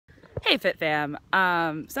Hey Fit Fam,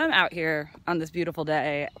 so I'm out here on this beautiful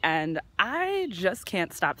day and I just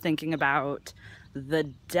can't stop thinking about the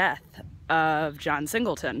death of John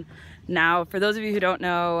Singleton. Now, for those of you who don't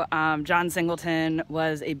know, John Singleton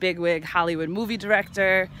was a bigwig Hollywood movie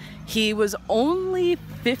director. He was only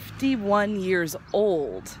 51 years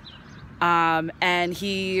old. And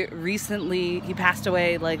he passed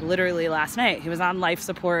away like literally last night. He was on life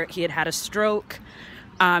support. He had had a stroke.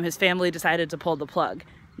 His family decided to pull the plug.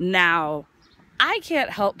 Now, I can't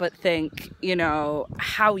help but think,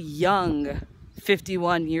 how young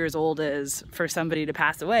 51 years old is for somebody to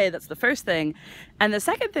pass away. That's the first thing. And the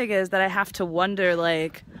second thing is that I have to wonder,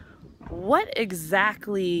 what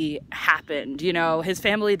exactly happened? His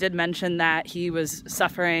family did mention that he was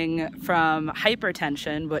suffering from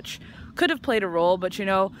hypertension, which could have played a role, but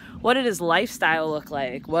what did his lifestyle look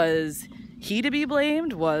like? Was he to be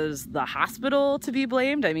blamed? Was the hospital to be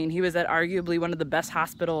blamed? I mean, he was at arguably one of the best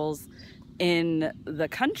hospitals in the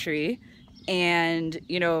country. And,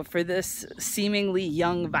 for this seemingly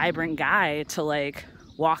young, vibrant guy to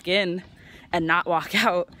walk in and not walk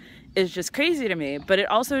out is just crazy to me. But it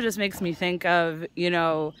also just makes me think of,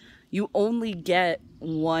 you only get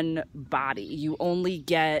one body. You only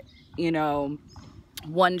get,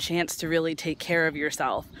 one chance to really take care of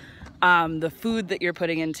yourself. The food that you're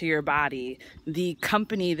putting into your body, the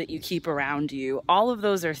company that you keep around you, all of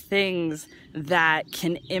those are things that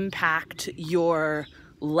can impact your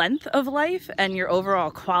length of life and your overall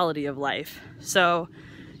quality of life. So,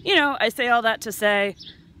 I say all that to say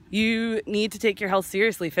you need to take your health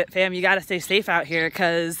seriously, Fit Fam. You got to stay safe out here,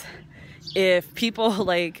 because if people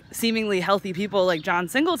seemingly healthy people like John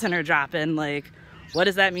Singleton are dropping, what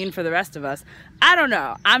does that mean for the rest of us? I don't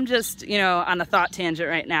know. I'm just, on a thought tangent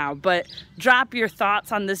right now, but drop your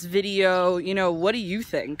thoughts on this video. What do you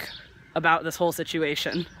think about this whole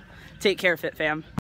situation? Take care, Fit Fam.